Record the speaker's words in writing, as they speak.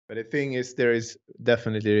But the thing is, there is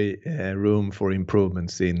definitely room for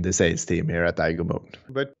improvements in the sales team here at iGoMoon.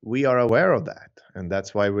 But we are aware of that, and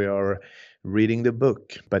that's why we are reading the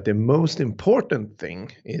book. But the most important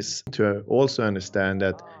thing is to also understand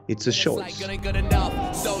that it's a choice. Good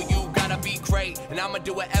enough, so you gotta be great, and I'ma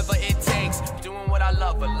do whatever it takes. Doing what I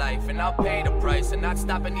love in life, and I'll pay the price, and not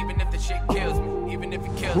stopping even if the shit kills me, even if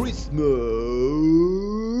it kills me.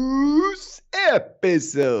 Christmas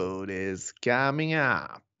episode is coming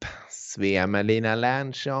up. Svea-Malina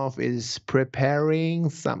Landshoff is preparing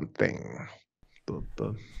something.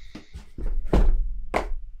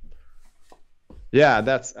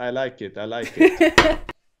 Yeah, I like it.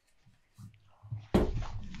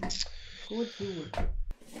 Good.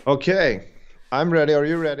 Okay, I'm ready. Are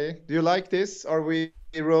you ready? Do you like this? Are we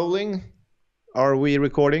rolling? Are we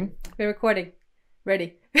recording? We're recording.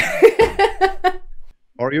 Ready.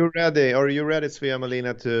 Are you ready? Are you ready,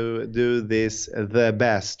 Svea-Malina, to do this the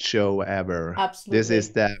best show ever? Absolutely. This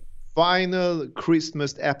is the final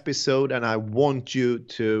Christmas episode, and I want you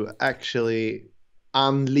to actually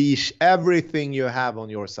unleash everything you have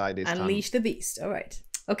on your side this time. Unleash the beast. All right.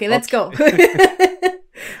 Okay, let's go.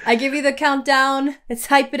 I give you the countdown. Let's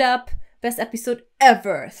hype it up. Best episode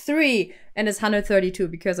ever. 3. And it's 132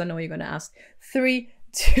 because I know you're going to ask. 3,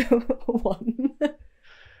 2, 1.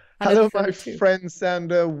 Hello, my friends,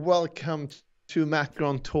 and welcome to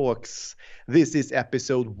MattGron Talks. This is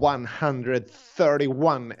episode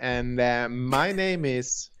 131, and my name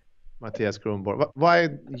is Mattias Gronborg. Why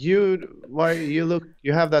you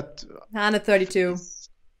have that 132.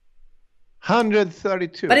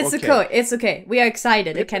 132. But it's okay. okay. It's okay. We are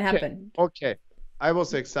excited. It can happen. Okay. I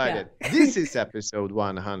was excited. Yeah. This is episode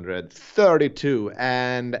 132,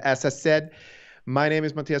 and as I said, my name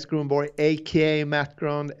is Mattias Gronborg, aka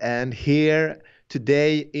MattGron, and here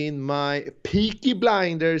today in my Peaky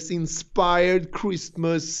Blinders inspired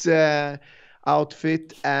Christmas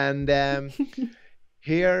outfit, and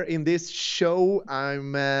here in this show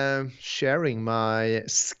I'm sharing my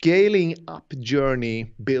scaling up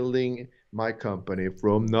journey, building my company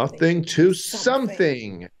from nothing to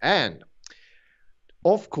something. And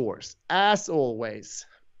of course, as always,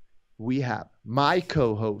 we have my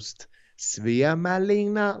co-host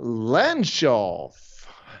Svea-Malina Landshoff.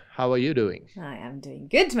 How are you doing? I am doing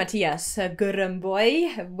good, Mattias.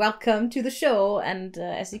 Gronborg. Welcome to the show. And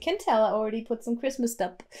as you can tell, I already put some Christmas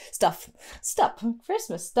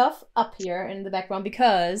Christmas stuff up here in the background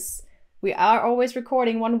because we are always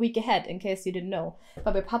recording 1 week ahead, in case you didn't know.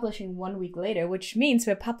 But we're publishing 1 week later, which means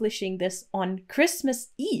we're publishing this on Christmas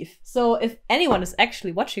Eve. So if anyone is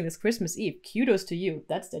actually watching this Christmas Eve, kudos to you.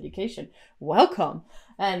 That's dedication. Welcome.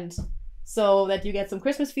 And so that you get some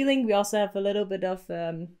Christmas feeling, we also have a little bit of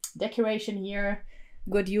decoration here.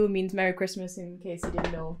 Good you means Merry Christmas, in case you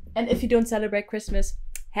didn't know. And if you don't celebrate Christmas,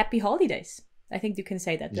 Happy Holidays. I think you can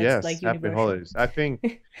say that. That's yes, like Happy universal. Holidays. I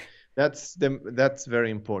think that's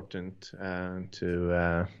very important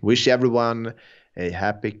to wish everyone a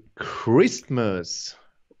happy Christmas.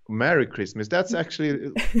 Merry Christmas. That's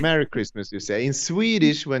actually Merry Christmas, you say. In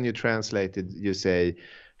Swedish, when you translate it, you say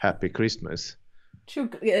Happy Christmas.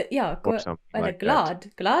 True. Yeah. Like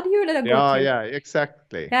glad. Glad jul eller god jul? Yeah,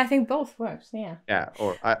 exactly. Yeah, I think both works. Yeah. Yeah,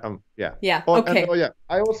 or yeah. Yeah. Okay. And, yeah,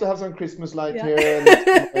 I also have some Christmas light here.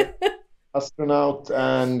 And astronaut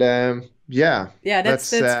and yeah. Yeah, that's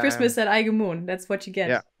Christmas at iGoMoon. That's what you get.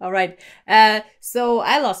 Yeah. All right. So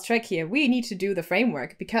I lost track here. We need to do the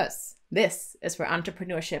framework because this is where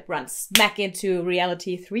entrepreneurship runs smack into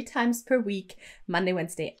reality 3 times per week, Monday,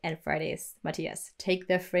 Wednesday, and Fridays. Mattias, take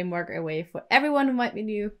the framework away for everyone who might be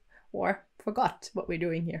new or forgot what we're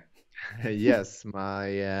doing here. Yes,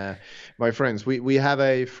 my friends, we have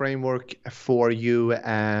a framework for you,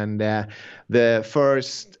 and the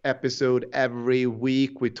first episode every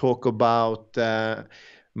week we talk about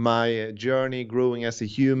my journey growing as a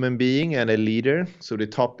human being and a leader. So the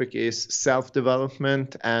topic is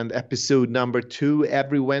self-development, and episode number 2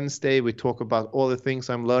 every Wednesday we talk about all the things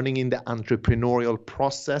I'm learning in the entrepreneurial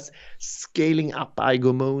process, scaling up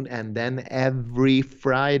iGoMoon, and then every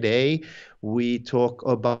Friday we talk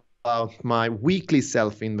about my weekly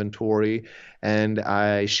self-inventory, and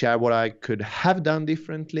I share what I could have done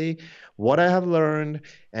differently, what I have learned,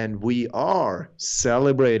 and we are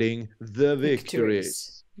celebrating the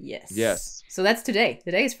victories. Yes. So that's today.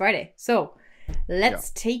 Today is Friday. So let's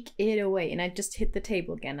take it away. And I just hit the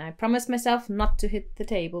table again. I promised myself not to hit the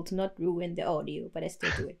table to not ruin the audio, but I still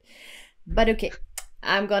do it. But okay,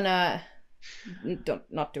 I'm gonna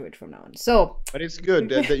not do it from now on. So, but it's good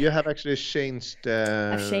that you have actually changed.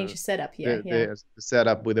 I've changed the setup here. The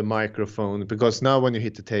setup with the microphone, because now when you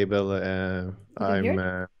hit the table,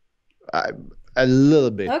 a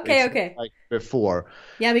little bit. Okay, It's not okay. like before.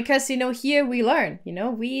 Yeah, because here we learn,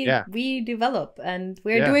 Yeah, we develop and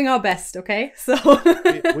we're yeah. doing our best, okay? So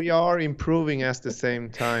We are improving at the same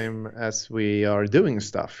time as we are doing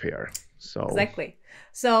stuff here. So exactly.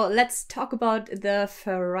 So let's talk about the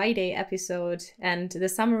Friday episode and the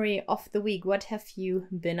summary of the week. What have you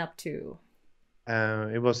been up to?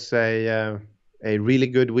 it was a really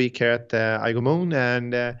good week here at iGoMoon,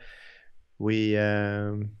 and we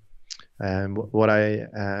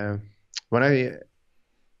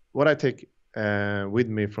what I take with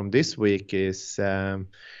me from this week is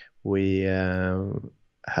we have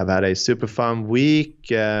had a super fun week.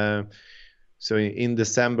 So in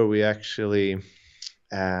December we actually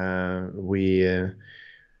we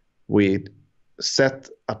set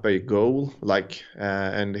up a goal, like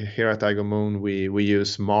and here at iGoMoon we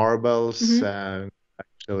use marbles,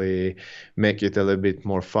 actually make it a little bit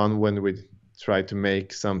more fun when we try to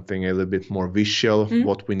make something a little bit more visual,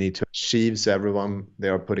 what we need to achieve. So everyone, they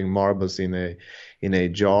are putting marbles in a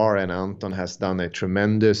jar, and Anton has done a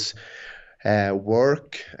tremendous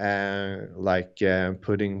work, like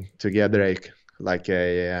putting together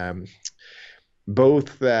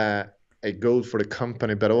both a goal for the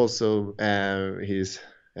company, but also he's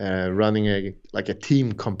running a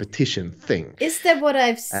team competition thing. Is that what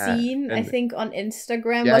I've seen? I think on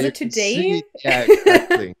Instagram. Yeah, Was you it can today? see, yeah,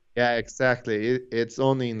 exactly. Yeah, exactly. It's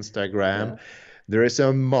on Instagram. Yeah. There is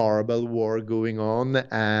a marble war going on,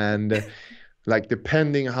 and like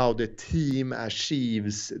depending how the team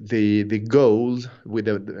achieves the goal with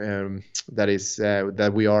the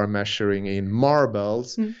that we are measuring in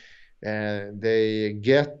marbles, they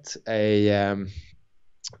get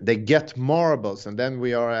marbles, and then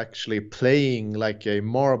we are actually playing like a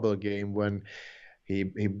marble game when he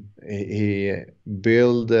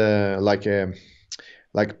build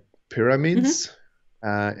like pyramids,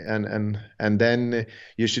 and then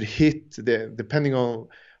you should hit depending on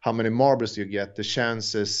how many marbles you get, the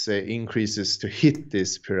chances increases to hit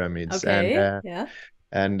these pyramids. Okay. And yeah.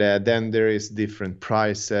 and then there is different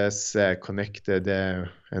prizes connected,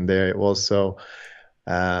 and they also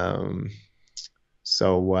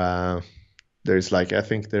there's like, I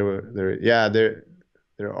think there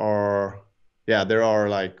are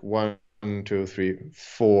like 1, 2, 3,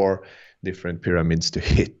 4 different pyramids to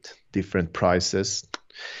hit, different prizes.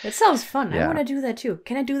 That sounds fun. I Yeah. want to do that too.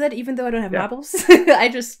 Can I do that even though I don't have Yeah. marbles? I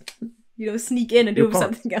just, sneak in and You do can't.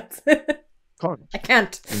 something else. Can't. I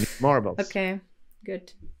can't. You need marbles. Okay,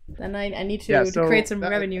 good. Then I need to, Yeah, to so create some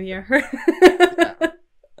that- revenue here.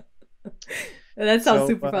 That sounds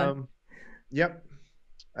super fun. Yep.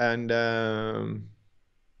 And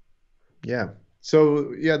yeah.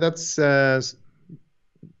 So yeah, that's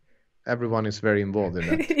everyone is very involved in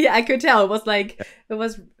that. Yeah, I could tell. It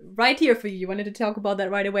was right here for you. You wanted to talk about that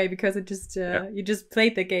right away because it just you just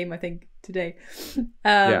played the game, I think, today.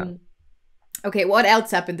 Yeah. Okay, what else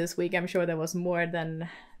happened this week? I'm sure there was more than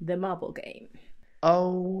the marble game.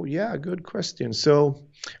 Oh, yeah, good question. So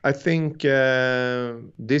I think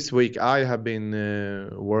this week I have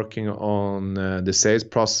been working on the sales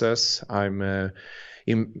process. I'm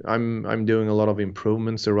doing a lot of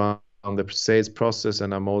improvements around the sales process,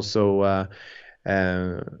 and I'm also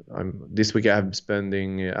this week I have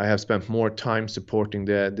spent more time supporting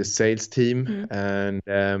the sales team,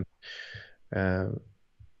 and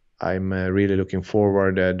I'm really looking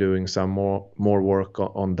forward doing some more work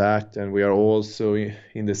on that. And we are also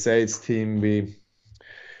in the sales team.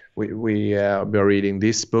 We are reading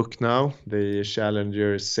this book now, the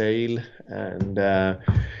Challenger Sale, and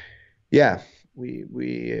yeah,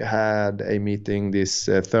 we had a meeting this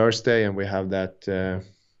Thursday, and we have that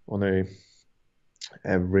on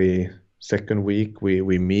every second week.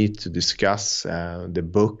 We meet to discuss the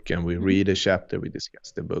book, and we read a chapter. We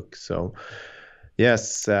discuss the book. So.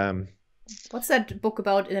 Yes. What's that book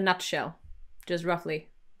about in a nutshell? Just roughly.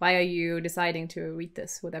 Why are you deciding to read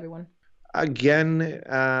this with everyone? Again,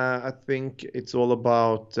 I think it's all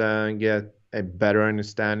about get a better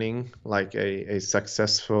understanding, like a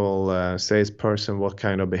successful salesperson. What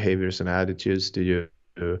kind of behaviors and attitudes do you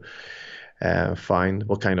find?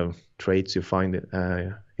 What kind of traits you find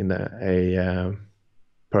in a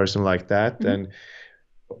person like that? And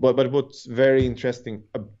but what's very interesting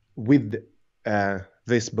with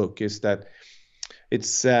this book is that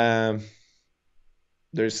it's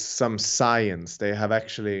there's some science. They have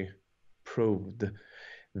actually proved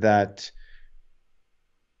that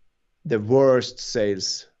the worst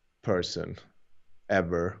salesperson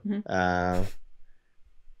ever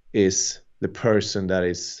is the person that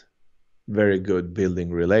is very good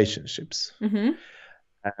building relationships.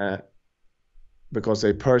 Because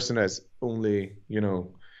a person that's only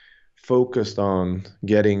focused on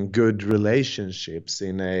getting good relationships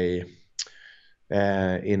in a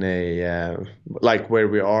like where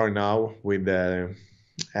we are now with the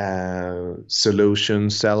solution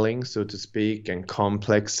selling, so to speak, and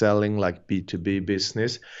complex selling like B2B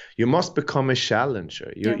business, you must become a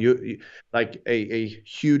challenger. You like a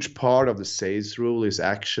huge part of the sales rule is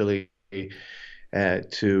actually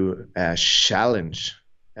to challenge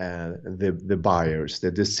the buyers,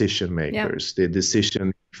 the decision makers, the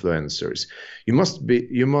decision influencers.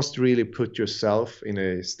 You must really put yourself in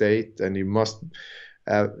a state, and you must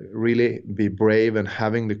really be brave and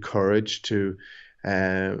having the courage to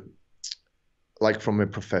like from a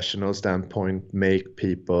professional standpoint, make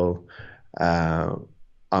people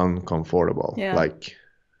uncomfortable. Like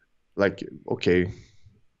okay,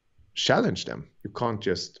 challenge them. You can't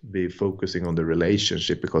just be focusing on the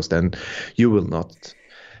relationship, because then you will not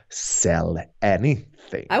sell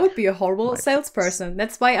anything. I would be a horrible salesperson.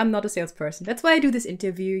 That's why I'm not a salesperson. That's why I do this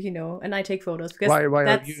interview, you know, and I take photos. Because why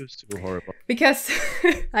are you so horrible? Because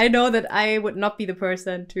I know that I would not be the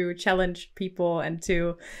person to challenge people and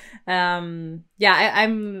to, I'm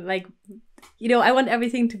like, you know, I want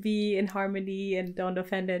everything to be in harmony and don't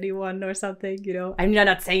offend anyone or something, you know. I'm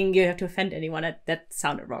not saying you have to offend anyone. That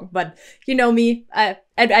sounded wrong. But you know me, I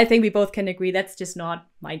think we both can agree that's just not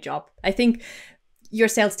my job. I think your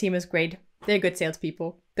sales team is great. They're good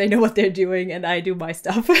salespeople. They know what they're doing, and I do my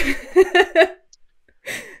stuff.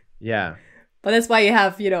 Yeah. But that's why you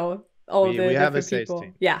have, you know, all the have a different sales people.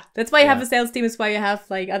 team. Yeah, that's why you have a sales team. Is why you have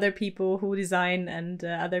like other people who design and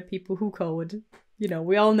other people who code. You know,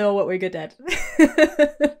 we all know what we're good at.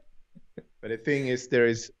 But the thing is, there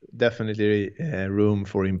is definitely room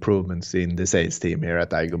for improvements in the sales team here at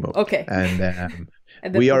iGoMoon. Okay. And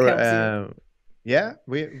we are,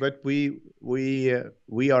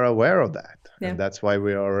 we are aware of that, and that's why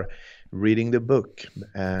we are reading the book.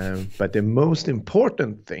 But the most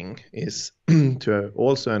important thing is to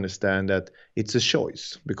also understand that it's a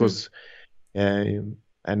choice, because, and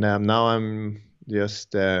now I'm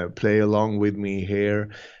just play along with me here.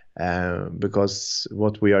 Because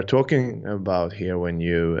what we are talking about here, when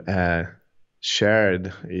you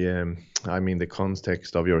shared, I mean, the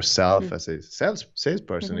context of yourself as a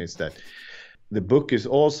salesperson, is that the book is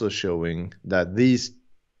also showing that these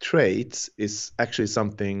traits is actually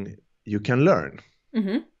something you can learn.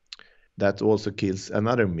 That also kills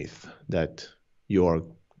another myth that you're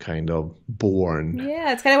kind of born.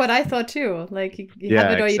 Yeah, it's kind of what I thought too. Like you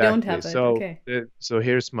have it or you don't have it. So, okay. So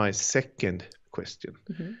here's my second question.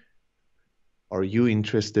 Are you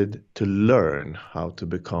interested to learn how to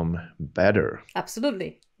become better?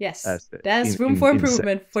 Absolutely. Yes. There's room for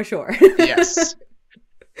improvement for sure. Yes.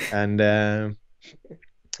 And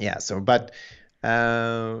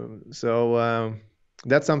so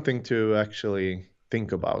that's something to actually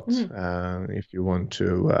think about if you want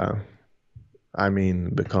to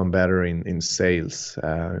become better in sales.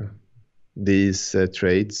 These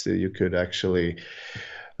traits you could actually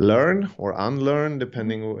learn or unlearn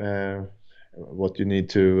depending what you need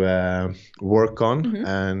to work on.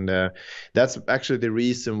 And that's actually the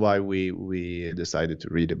reason why we decided to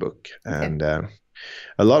read a book. And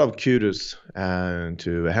a lot of kudos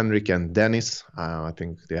to Henrik and Dennis. I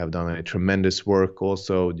think they have done a tremendous work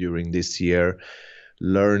also during this year,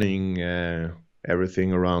 learning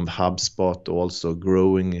everything around HubSpot, also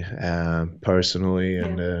growing personally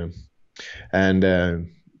and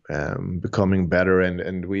becoming better.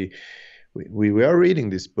 And we are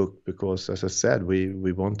reading this book because, as I said,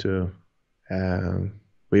 we want to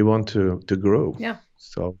grow. Yeah.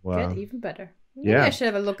 So get even better. Maybe I should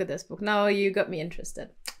have a look at this book. Now you got me interested.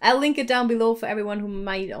 I'll link it down below for everyone who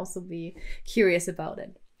might also be curious about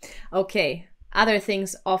it. Okay. Other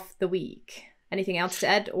things of the week. Anything else to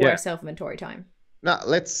add, or self-inventory time? Now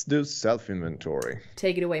let's do self-inventory.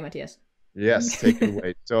 Take it away, Mattias. Yes, take it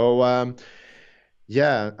away. So I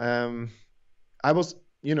was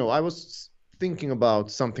thinking about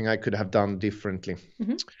something I could have done differently.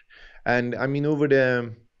 And I mean, over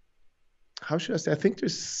the, how should I say? I think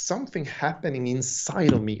there's something happening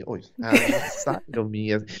inside of me, on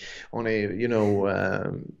a,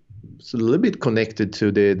 it's a little bit connected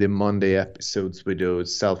to the Monday episodes we do,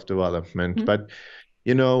 self-development. But,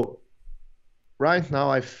 right now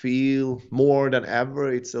I feel more than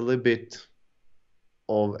ever, it's a little bit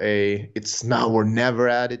of it's now or never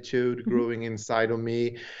attitude growing inside of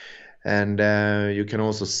me. And you can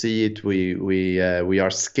also see it. We are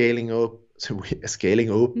scaling up. Scaling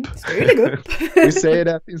up. We say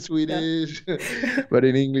that in Swedish, but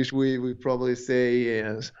in English we probably say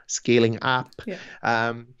scaling up.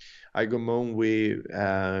 iGoMoon,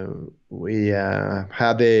 we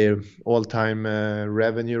had a all-time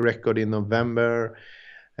revenue record in November.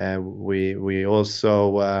 We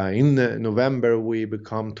also in November we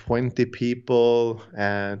become 20 people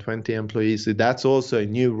and 20 employees. So that's also a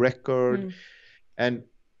new record. And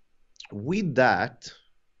with that,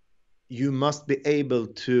 you must be able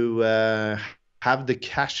to have the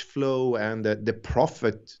cash flow and the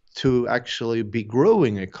profit to actually be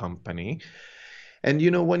growing a company. And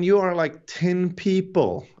when you are like 10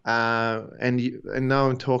 people, and now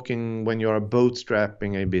I'm talking when you are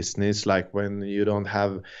bootstrapping a business, like when you don't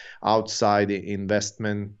have outside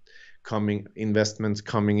investments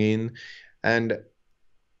coming in, and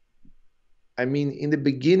I mean in the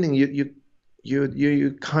beginning you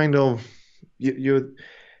kind of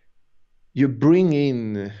you bring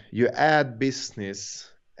in, you add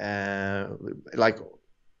business, like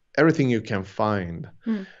everything you can find,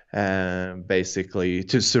 basically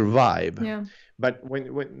to survive. Yeah. But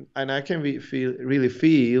when and I can really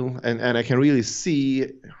feel and I can really see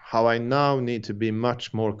how I now need to be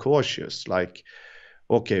much more cautious. Like,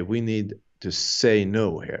 okay, we need to say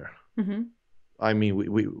no here. I mean,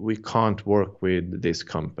 we can't work with this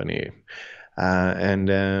company.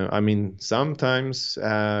 I mean, sometimes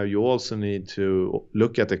you also need to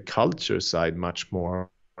look at the culture side much more.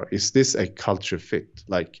 Is this a culture fit?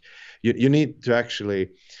 Like, you need to actually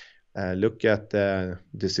look at the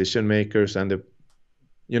decision makers and the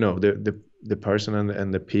person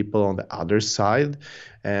and the people on the other side.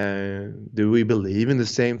 Do we believe in the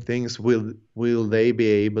same things? Will they be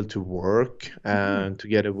able to work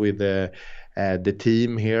together with the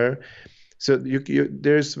team here? So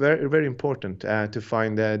there's very, very important to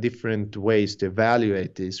find different ways to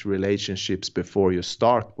evaluate these relationships before you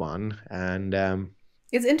start one. And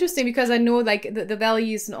it's interesting because I know like the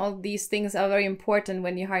values and all these things are very important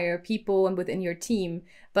when you hire people and within your team.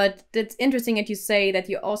 But it's interesting that you say that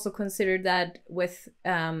you also consider that with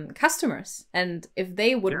customers and if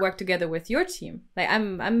they would work together with your team. Like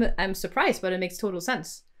I'm surprised, but it makes total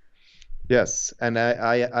sense. Yes, and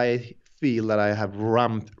I feel that I have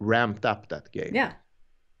ramped up that game. Yeah.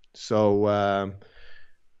 So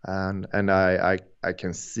and I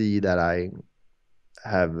can see that I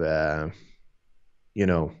have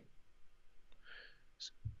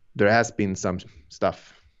there has been some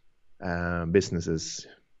stuff, businesses,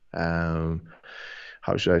 how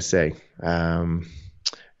should I say,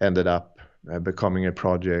 ended up becoming a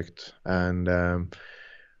project, and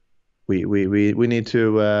we need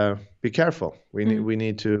to be careful. We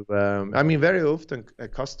need to. I mean, very often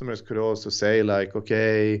customers could also say like,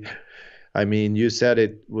 okay, I mean, you said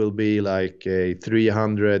it will be like a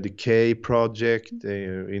 300K project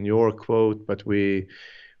in your quote, but we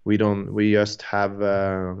don't. We just have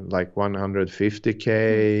like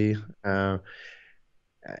 150K.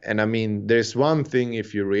 And I mean, there's one thing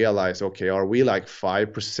if you realize, okay, are we like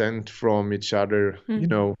 5% from each other,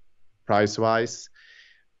 price wise?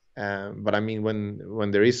 But I mean,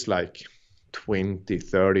 when there is like 20,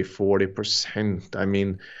 30, 40%, I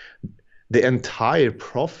mean, the entire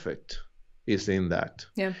profit is in that.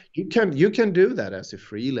 Yeah. You can do that as a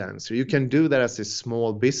freelancer. You can do that as a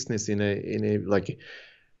small business in a like,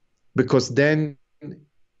 because then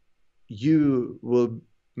you will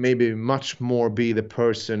maybe much more be the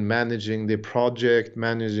person managing the project,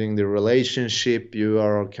 managing the relationship. You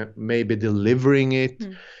are maybe delivering it.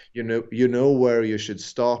 You know where you should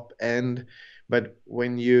stop, but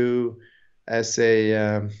when you as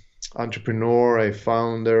a entrepreneur, a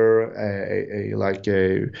founder,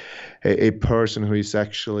 a person who is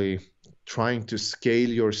actually trying to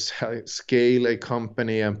scale a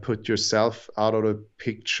company and put yourself out of the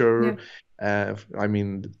picture. I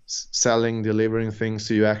mean, selling, delivering things,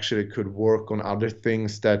 so you actually could work on other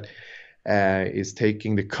things that is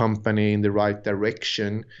taking the company in the right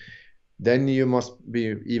direction. Then you must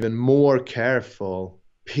be even more careful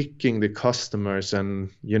picking the customers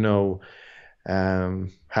and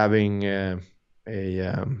having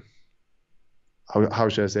how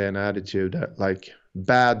should I say, an attitude that like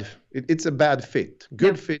it's a bad fit,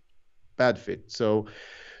 good fit, bad fit. So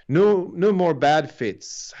no more bad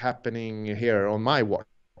fits happening here on my watch.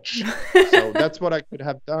 So that's what I could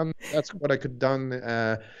have done. That's what I could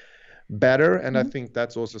done better. And I think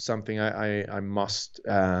that's also something I must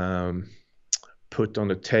put on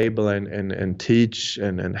the table and teach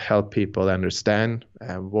and help people understand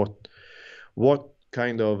what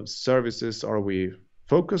kind of services are we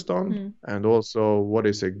focused on, and also what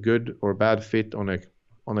is a good or bad fit on a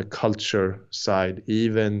culture side,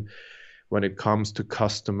 even when it comes to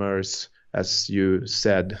customers. As you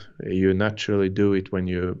said, you naturally do it when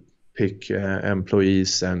you pick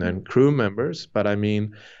employees and crew members. But I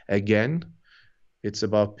mean, again, it's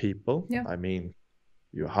about people. Yeah. I mean,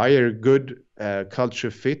 you hire good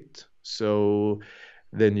culture fit, so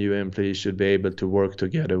the new employees should be able to work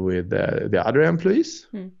together with the other employees.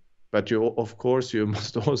 But of course, you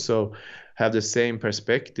must also have the same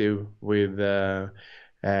perspective with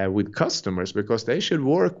customers, because they should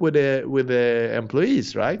work with the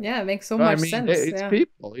employees, right? Yeah, it makes so much sense. It's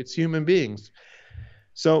people, it's human beings.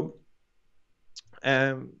 So,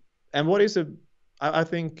 and what is I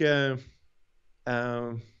think the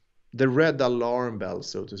red alarm bell,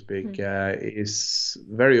 so to speak, is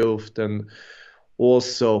very often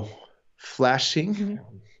also flashing.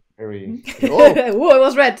 Very. Oh, it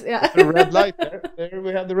was red. Yeah. The red light. There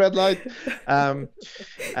we have the red light.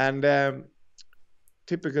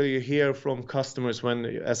 Typically you hear from customers when,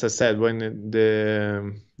 as I said, when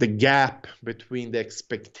the gap between the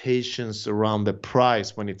expectations around the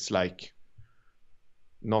price, when it's like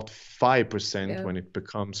not 5%, when it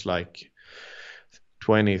becomes like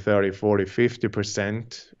 20, 30, 40,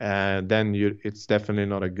 50%, then it's definitely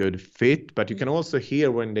not a good fit. But you can also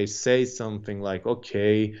hear when they say something like,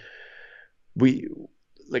 okay, we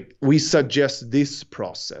suggest this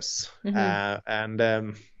process, and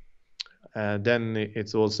then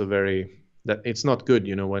it's also that it's not good,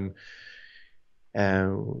 when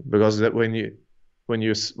because when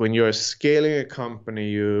you're scaling a company,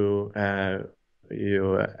 you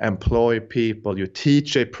employ people, you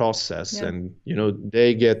teach a process, and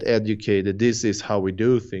they get educated. This is how we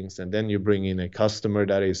do things, and then you bring in a customer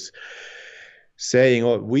that is saying,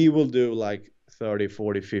 "Oh, we will do like 30,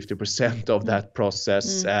 40, 50% of that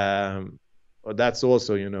process." That's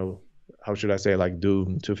also, how should I say, like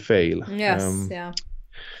doomed to fail. Yes.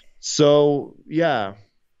 So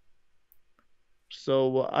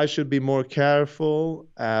I should be more careful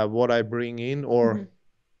what I bring in, or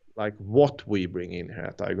like what we bring in here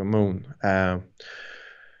at iGoMoon,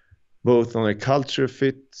 both on a culture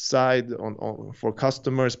fit side for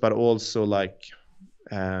customers, but also like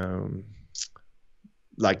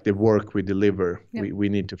the work we deliver. We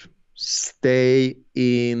need to stay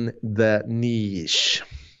in the niche.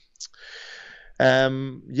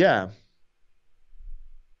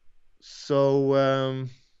 So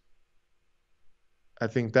I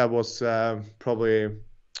think that was probably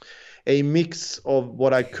a mix of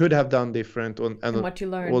what I could have done different and what you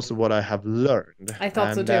learned. Also what I have learned. I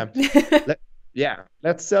thought so too.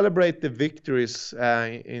 Let's celebrate the victories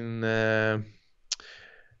in the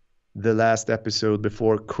last episode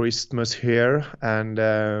before Christmas here. And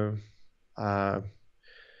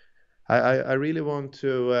I really want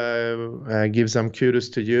to give some kudos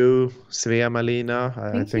to you, Svea Malina.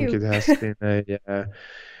 I think it has been a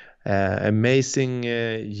amazing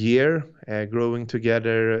year growing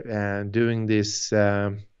together and doing this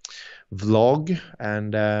vlog.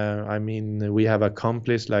 And I mean, we have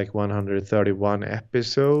accomplished like 131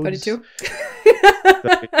 episodes. 32.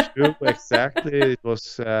 32, exactly. It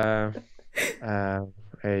was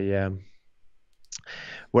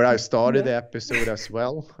where I started the episode as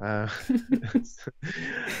well.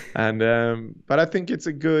 But I think it's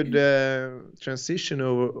a good transition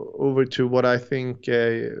over to what I think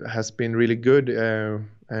has been really good.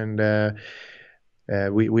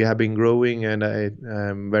 We have been growing, and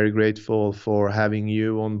I'm very grateful for having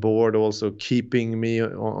you on board, also keeping me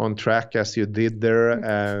on track as you did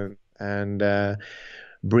there, and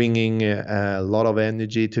bringing a lot of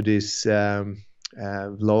energy to this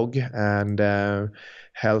vlog, and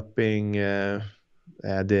helping the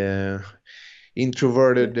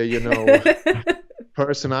introverted,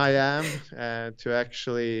 person I am to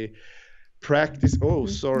actually practice. Oh,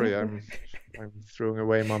 sorry, I'm throwing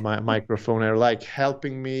away my microphone here. Like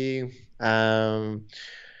helping me, adding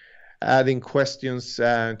questions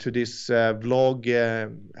to this vlog,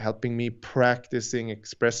 helping me practicing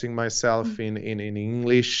expressing myself in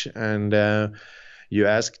English. And you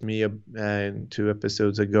asked me 2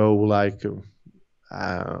 episodes ago, like,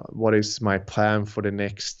 what is my plan for the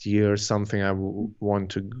next year, something I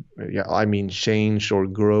want to change or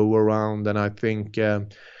grow around. And I think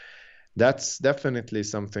that's definitely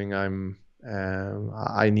something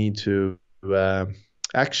I need to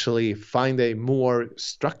actually find a more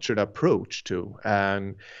structured approach to,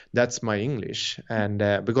 and that's my English. And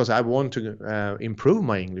because I want to improve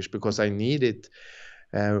my English, because I need it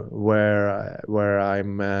where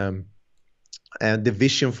I'm and the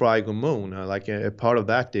vision for iGoMoon, like a part of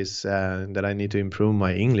that is that I need to improve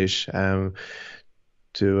my English to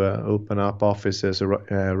open up offices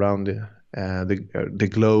around the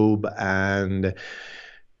globe, and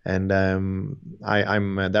and I'm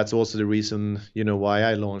that's also the reason, why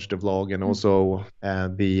I launched the vlog, and also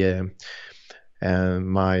my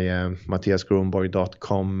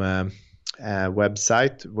MattiasGronborg.com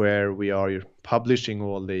website, where we are publishing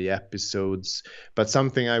all the episodes. But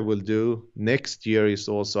something I will do next year is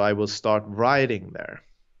also I will start writing there,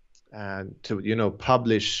 and to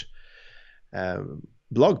publish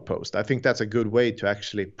blog post. I think that's a good way to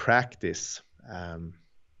actually practice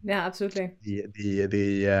Yeah, absolutely.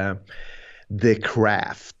 the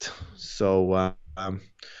craft. So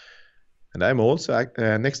and I'm also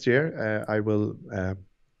next year I will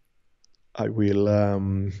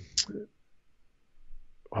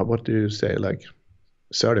what do you say, like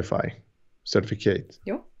certificate?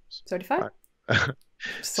 You certified?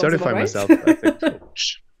 Certify myself as a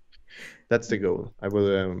coach. That's the goal. I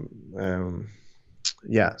will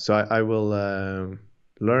so I will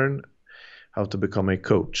learn how to become a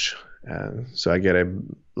coach, so I get a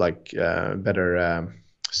better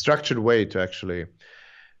structured way to actually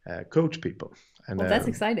coach people. And well, that's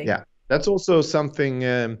exciting. Yeah, that's also something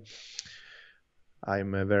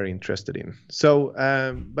I'm very interested in. So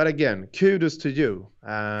but again, kudos to you,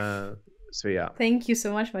 Svea. Thank you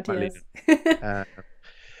so much, Mattias.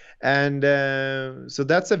 And so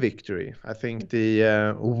that's a victory. I think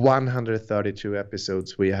the 132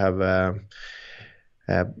 episodes we have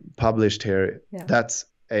published here, that's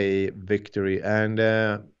a victory. And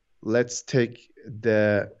let's take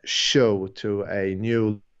the show to a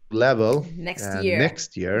new level next year.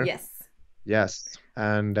 Yes.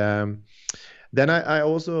 And then I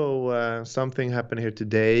also something happened here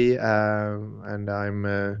today, and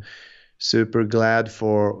I'm super glad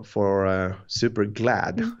for super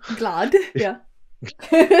glad. Glad, yeah.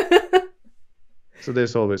 So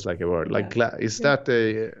there's always like a word like glad. Is that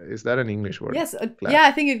an English word? Yes. Yeah,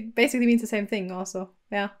 I think it basically means the same thing also.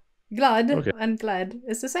 Yeah. Glad and glad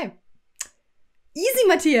is the same. Easy,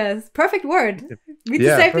 Mattias. Perfect word. Means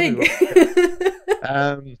the same thing.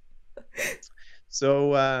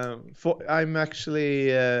 So I'm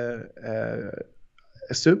actually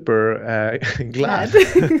super glad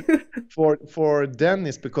for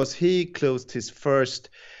Dennis, because he closed his first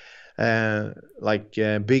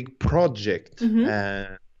big project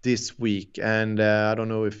this week, and I don't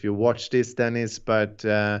know if you watched this, Dennis, but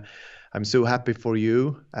I'm so happy for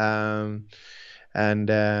you, and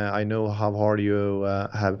I know how hard you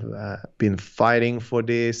have been fighting for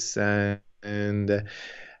this, and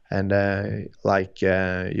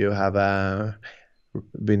you have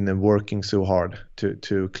been working so hard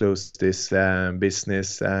to close this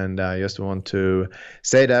business, and I just want to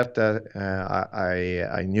say that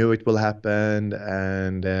I knew it will happen,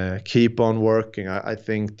 and keep on working. I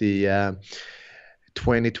think the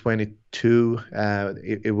 2022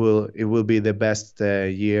 it will be the best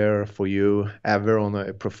year for you ever on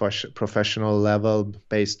a professional level,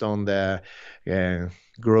 based on the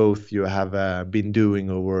growth you have been doing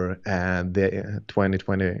over the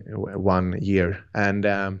 2021 year. And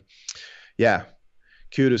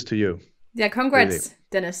kudos to you. Yeah, congrats, really.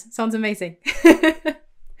 Dennis. Sounds amazing.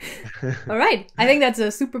 All right. I think that's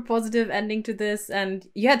a super positive ending to this. And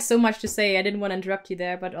you had so much to say. I didn't want to interrupt you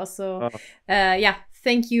there, but also,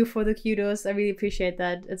 thank you for the kudos. I really appreciate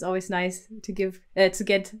that. It's always nice to give and to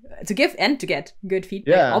get good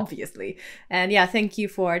feedback, obviously. And thank you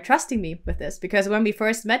for trusting me with this, because when we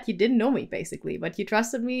first met, you didn't know me basically, but you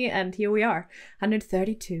trusted me, and here we are,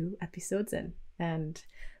 132 episodes in, and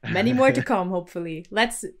many more to come, hopefully.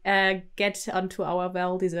 Let's get onto our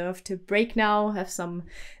well-deserved break now, have some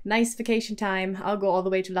nice vacation time. I'll go all the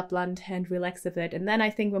way to Lapland and relax a bit. And then I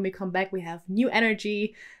think when we come back, we have new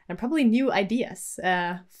energy and probably new ideas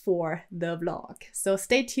for the vlog. So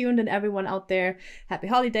stay tuned, and everyone out there, happy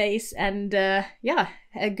holidays, and a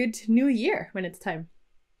good new year when it's time.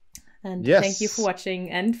 And thank you for watching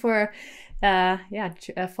and for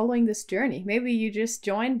following this journey. Maybe you just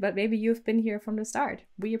joined, but maybe you've been here from the start.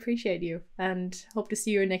 We appreciate you and hope to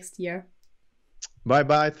see you next year.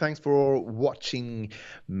 Bye. Thanks for watching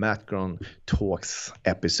MattGron Talks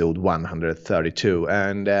episode 132.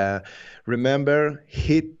 And remember,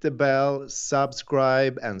 hit the bell,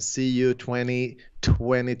 subscribe, and see you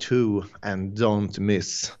 2022. And don't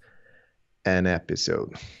miss an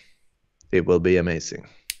episode. It will be amazing.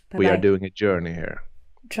 Bye-bye. We are doing a journey here.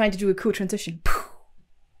 Trying to do a cool transition.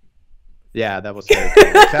 Yeah, that was very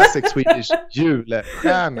cool. Classic Swedish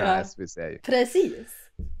julstjärna, as we say. Precis.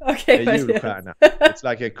 Okay. A julstjärna. It's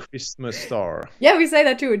like a Christmas star. Yeah, we say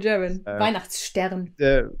that too in German. Weihnachtsstern.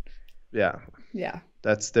 Yeah.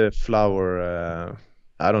 That's the flower.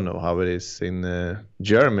 I don't know how it is in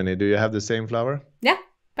Germany. Do you have the same flower? Yeah,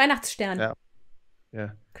 Weihnachtsstern. Yeah.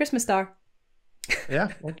 Christmas star. Yeah,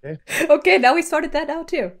 okay. Okay, now we sorted that out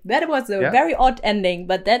too. That was a Yeah. very odd ending,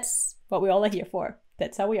 but that's what we all are here for.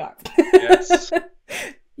 That's how we are. Yes.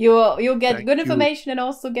 You'll get Thank good you. information and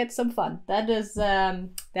also get some fun. That is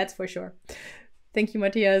that's for sure. Thank you,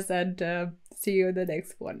 Mattias, and see you in the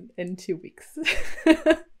next one in 2 weeks.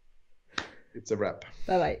 It's a wrap.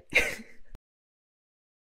 Bye bye.